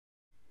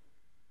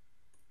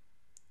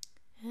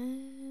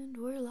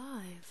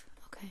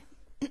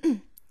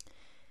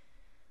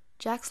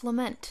Jack's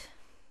Lament.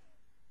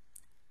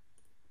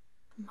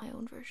 My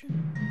own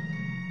version.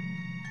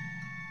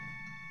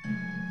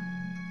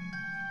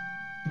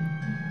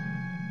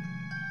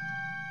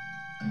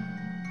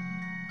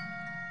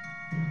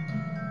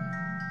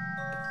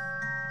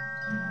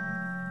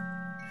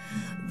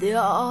 There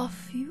are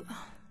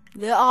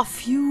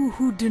few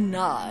who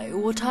deny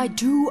what I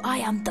do. I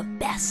am the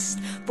best,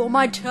 for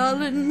my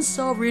talents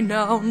are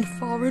renowned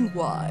far and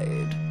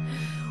wide.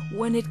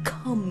 When it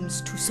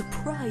comes to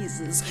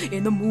surprises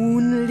in the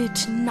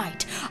moonlit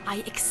night,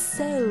 I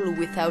excel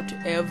without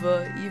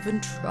ever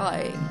even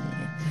trying.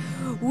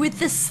 With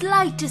the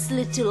slightest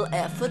little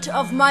effort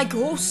of my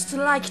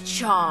ghost-like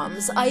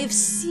charms, I have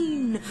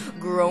seen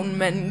grown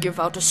men give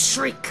out a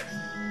shriek.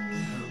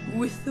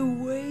 With the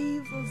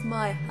wave of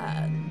my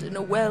hand in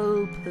a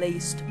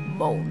well-placed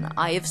moan,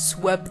 I have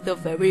swept the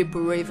very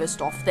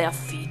bravest off their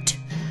feet.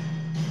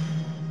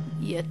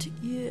 Yet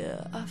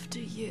year after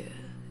year,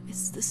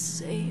 it's the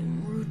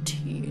same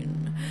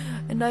routine,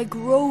 and I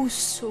grow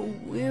so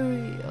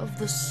weary of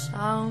the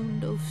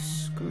sound of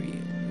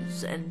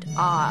screams, and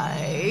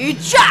I,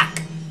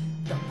 Jack,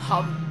 the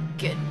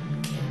Pumpkin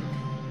King,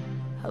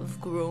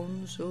 have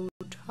grown so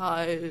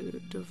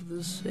tired of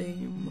the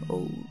same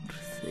old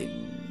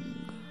thing.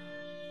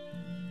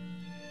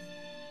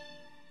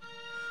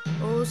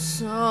 Oh,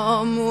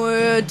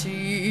 somewhere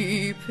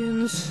deep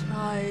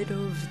inside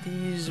of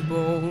these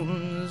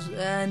bones,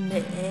 an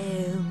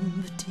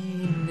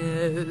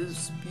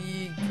emptiness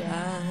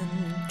began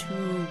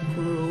to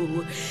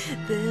grow.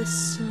 There's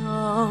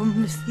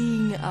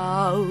something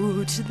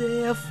out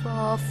there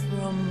far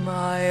from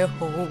my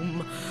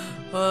home,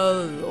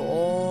 a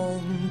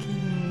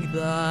longing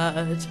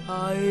that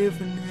I've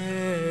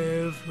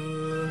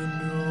never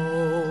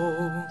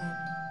known.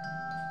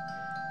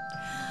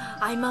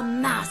 I'm a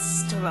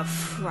master of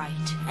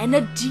fright and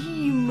a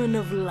demon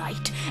of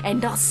light,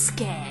 and I'll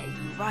scare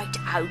you right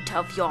out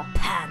of your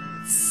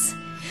pants.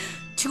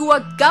 To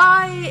a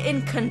guy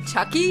in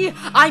Kentucky,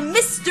 I'm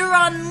Mr.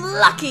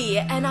 Unlucky,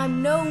 and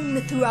I'm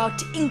known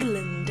throughout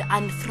England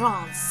and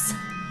France.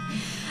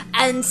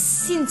 And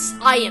since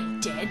I am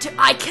dead,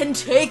 I can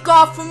take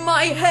off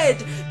my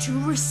head to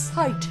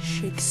recite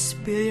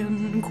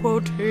Shakespearean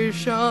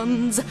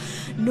quotations.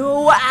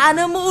 No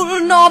animal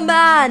nor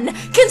man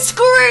can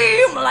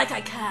scream like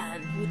I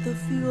can with the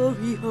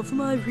fury of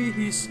my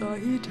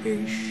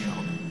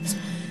recitations.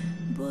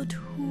 But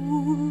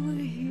who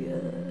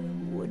here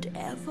would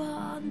ever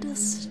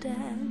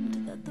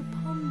understand that the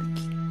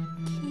Pumpkin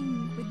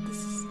King with the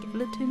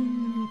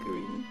skeleton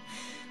green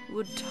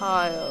would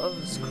tire of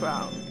his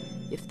crown?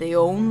 If they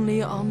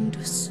only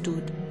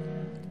understood,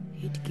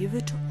 he'd give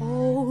it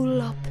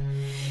all up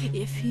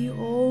if he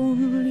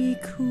only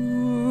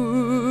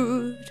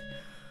could.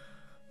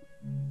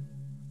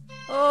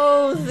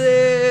 Oh,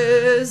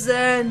 there's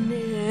an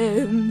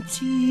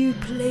empty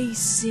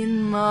place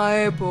in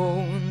my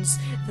bones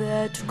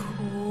that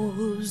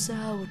calls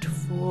out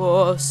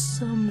for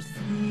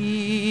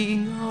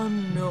something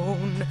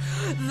unknown.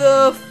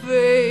 The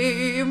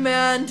fame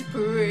and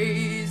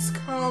praise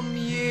come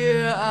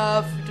year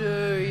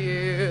after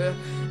year,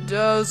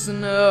 does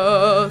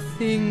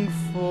nothing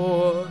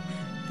for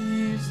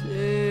these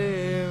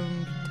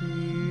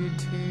empty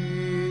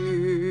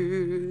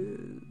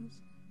tears.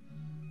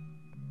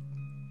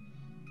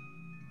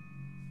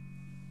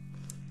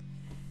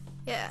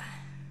 Yeah,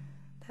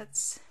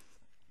 that's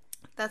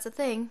a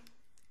thing.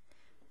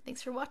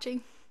 Thanks for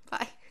watching.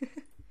 Bye.